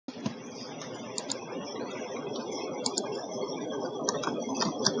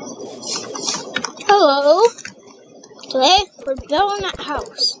Today we're building a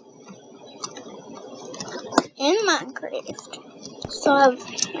house in Minecraft. So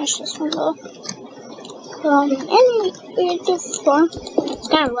that's this one though. And we did this one. It's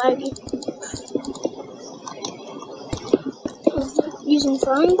kind of laggy. Using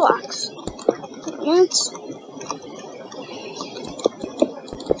throwing blocks. And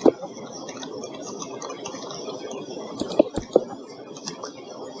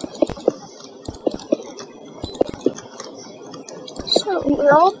so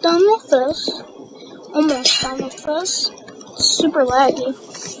we're all done with this. Almost done with this. It's super laggy.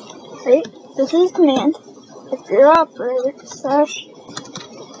 Right? This is command. If you're operator, slash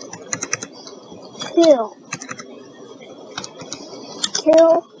kill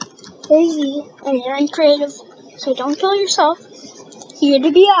AZ, and you're in creative, so don't kill yourself. You get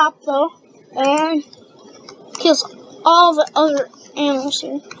to be op though, and kills all the other animals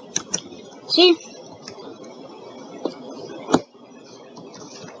here. See?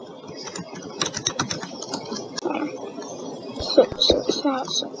 It's not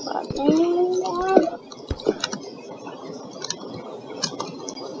so bad anymore.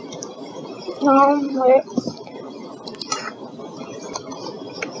 Wait.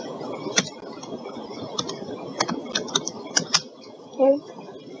 Okay.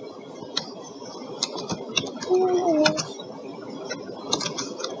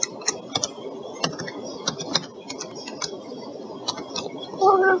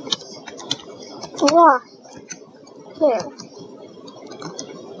 Block. There.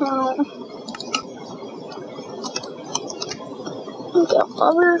 Okay,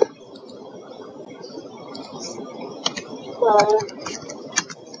 over.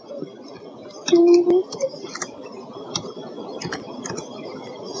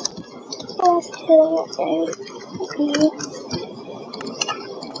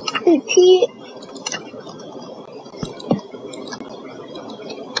 Repeat.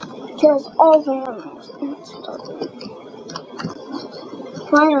 Kills all the animals.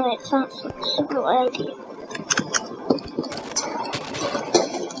 Finally, it's not super laggy.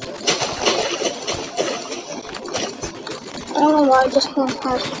 I don't know why this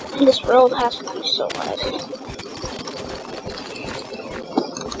world has to be so laggy.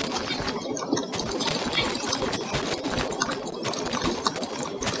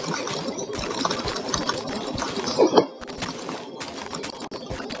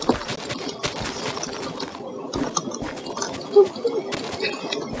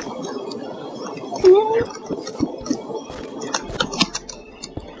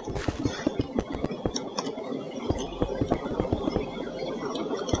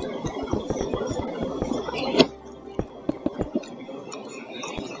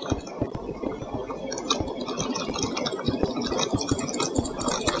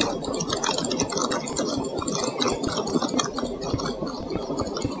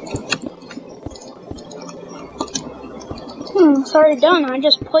 It's already done. I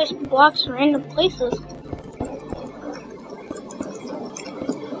just placed blocks in random places.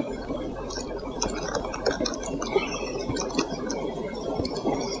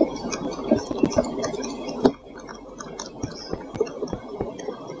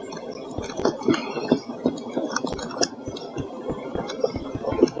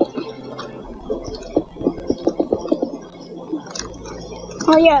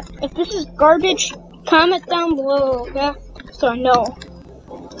 Oh yeah, if this is garbage, comment down below, okay? So I know.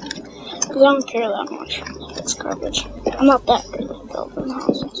 Because I don't care that much if it's garbage. I'm not that good at building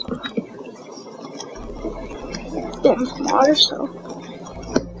houses. Getting some water, so.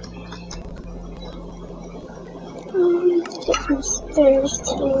 Get some stairs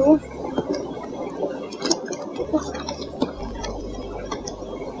too.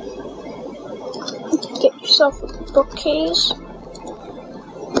 Get yourself a bookcase.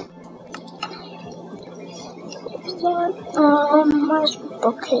 Where's the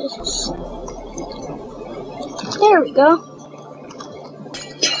bookcases? There we go.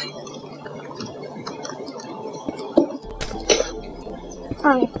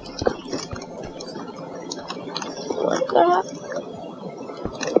 Alright. Like that.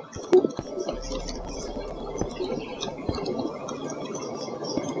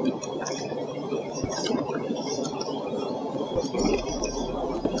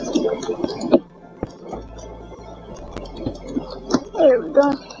 There we go.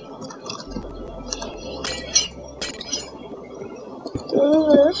 Do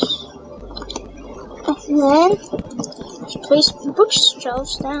this. And then just place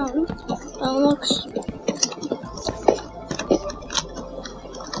bookshelves down. That looks.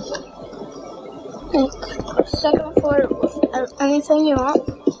 Like second floor with anything you want.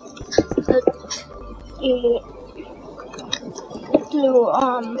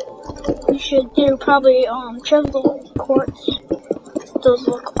 you should do probably chisel quartz. Those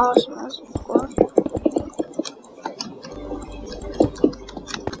look awesome as well.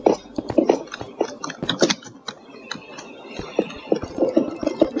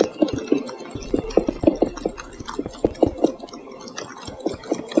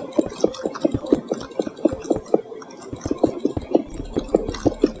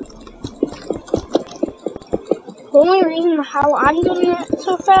 The only reason how I'm doing it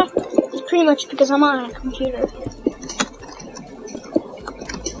so fast is pretty much because I'm on a computer.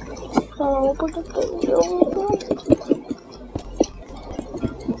 So, look at the video.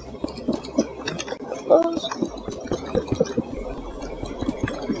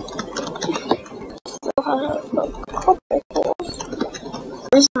 Still have a couple pools. The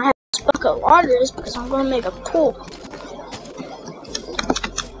reason I have this bucket of water is because I'm going to make a pool.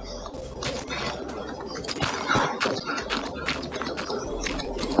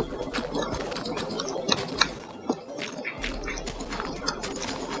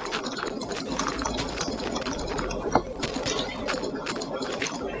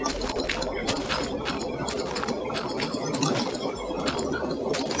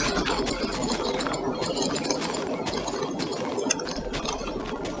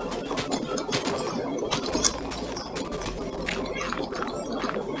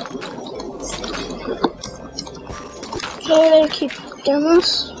 Okay, keep doing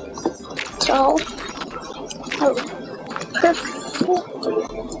this. So, perfect.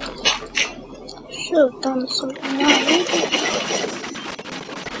 Should have done something right.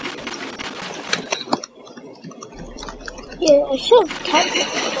 Yeah, I should have kept it.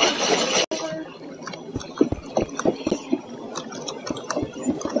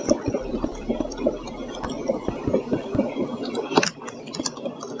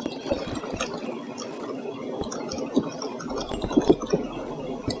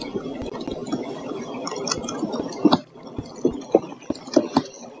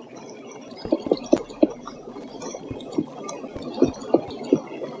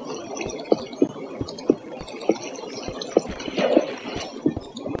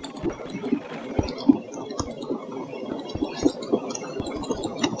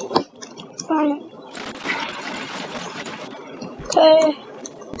 Okay,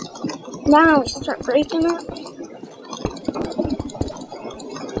 now we start breaking it.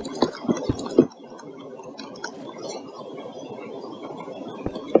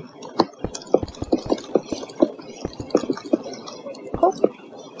 Oh.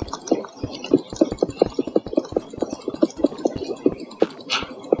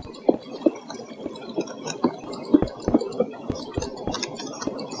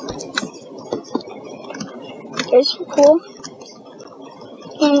 It's cool.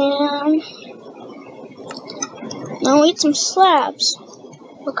 And now we need some slabs.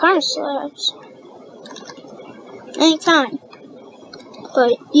 What kind of slabs? Any kind.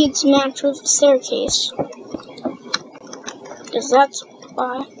 But you'd match with the staircase. Because that's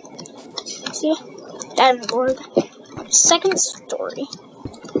why. See? Diving board. Second story.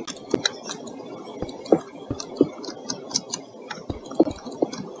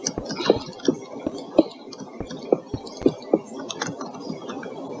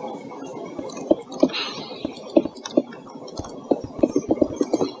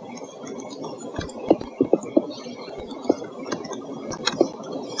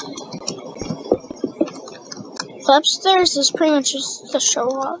 Upstairs is pretty much just the show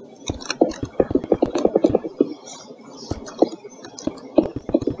off.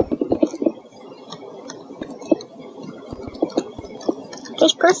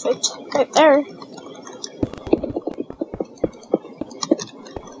 Just perfect, right there.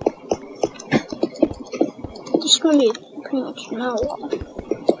 Just gonna be pretty much no wall.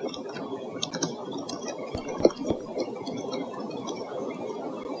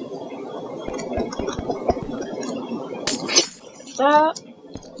 That.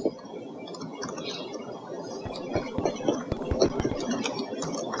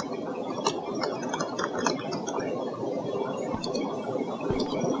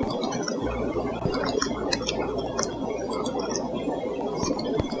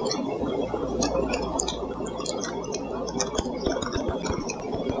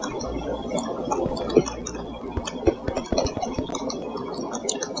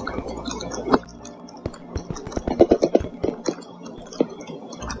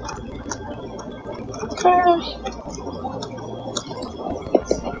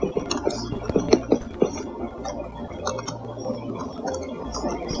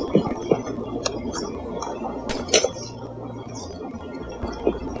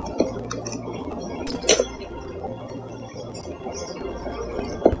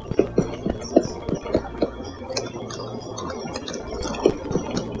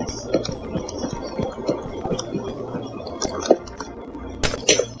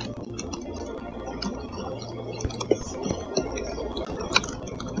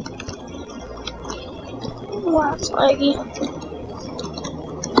 laggy.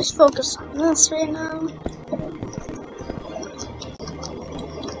 Just focus on this right now.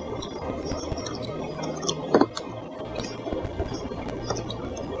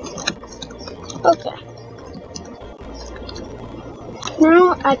 Okay.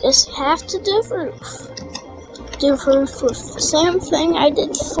 Now I just have to do roof. Do roof with the same thing I did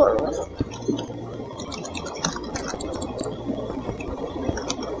before with it.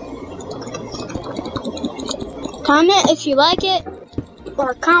 Comment if you like it,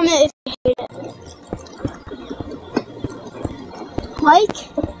 or comment if you hate it. Like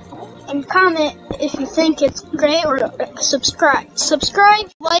and comment if you think it's great, or subscribe. Subscribe,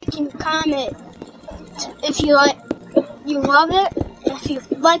 like, and comment if you love it. If you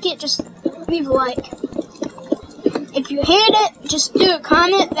like it, just leave a like. If you hate it, just do a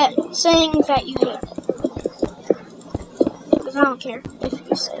comment saying that you hate it. Because I don't care if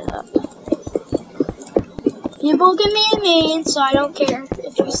you say that. People can be mean, so I don't care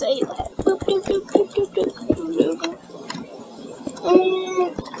if you say that.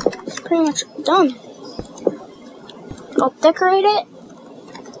 And it's pretty much done. I'll decorate it.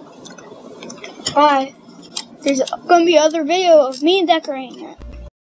 Bye. There's gonna be another video of me decorating it.